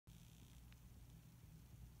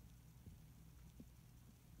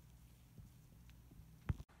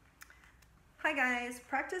Hi guys,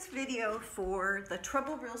 practice video for the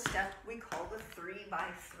treble reel step we call the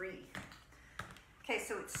 3x3. Okay,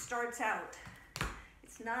 so it starts out,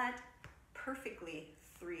 it's not perfectly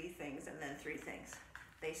three things and then three things.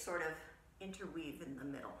 They sort of interweave in the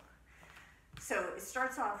middle. So it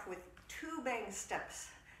starts off with two bang steps.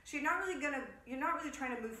 So you're not really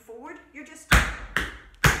trying to move forward, you're just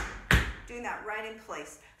doing that right in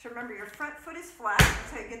place. So remember, your front foot is flat,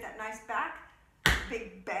 that's how you get that nice back.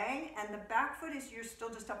 Big bang, and the back foot is you're still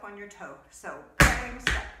just up on your toe. So bang,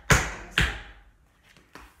 step,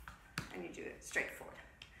 and you do it straight forward.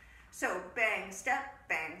 So bang, step,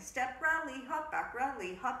 rally, hop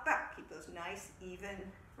back. Keep those nice, even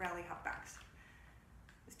rally, hop backs.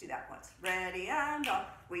 Let's do that once. Ready and off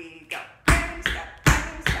we go. Bang, step,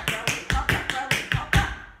 rally, hop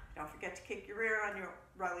back. Don't forget to kick your rear on your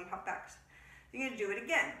rally, hop backs. You're gonna do it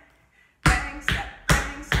again. Bang, step,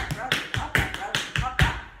 rally, hop back, hop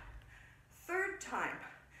back. Third time,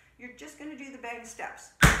 you're just going to do the bang steps.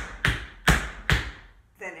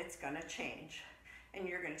 Then it's going to change. And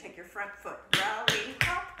you're going to take your front foot, rally,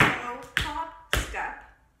 hop, go, hop, step,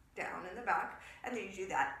 down in the back. And then you do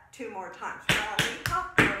that two more times. Rally,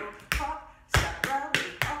 hop, go, hop, step,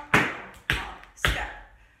 rally, hop, go, hop, step.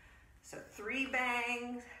 So 3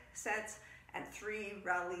 bang sets and 3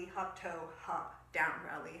 rally, hop, toe, hop, down,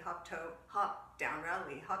 rally, hop, toe, hop, down,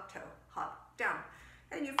 rally, hop, toe, hop, down.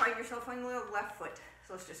 And you find yourself on the little left foot.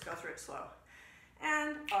 So let's just go through it slow.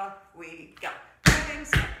 And off we go. Bang,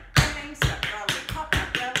 step, rally, hop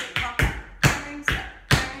back, bang, step,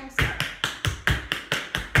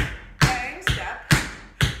 bang, step.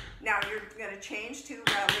 Now you're going to change to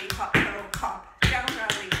rally, hop, toe, hop, down,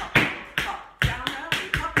 rally, hop, toe, hop, down, rally,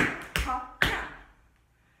 hop, toe, hop, down.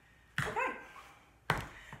 Okay.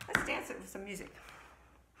 Let's dance it with some music.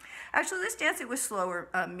 Actually, let's dance it with slower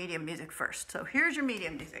medium music first. So here's your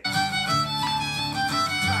medium music. 5,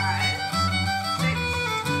 6,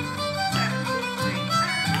 7, 3,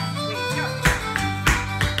 and we go.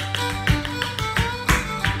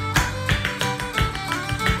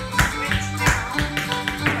 Switch now.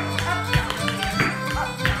 Go up, down,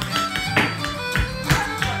 up, down,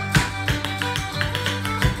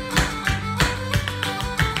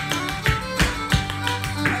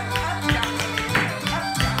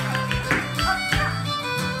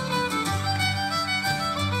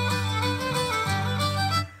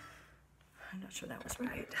 sure that was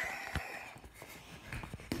right.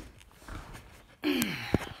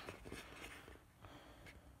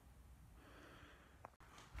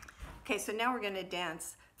 Okay, so now we're going to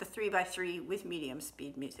dance the 3x3 with medium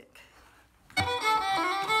speed music. 5, 6,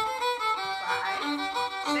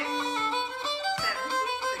 7, 3,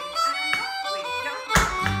 and up we go.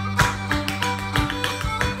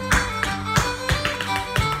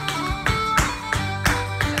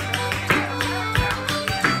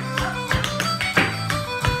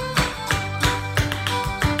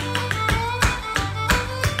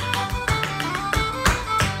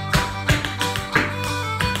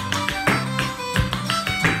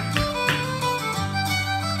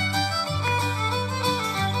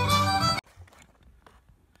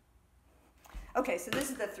 Okay, so this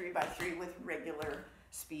is the 3x3 with regular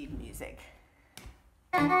speed music.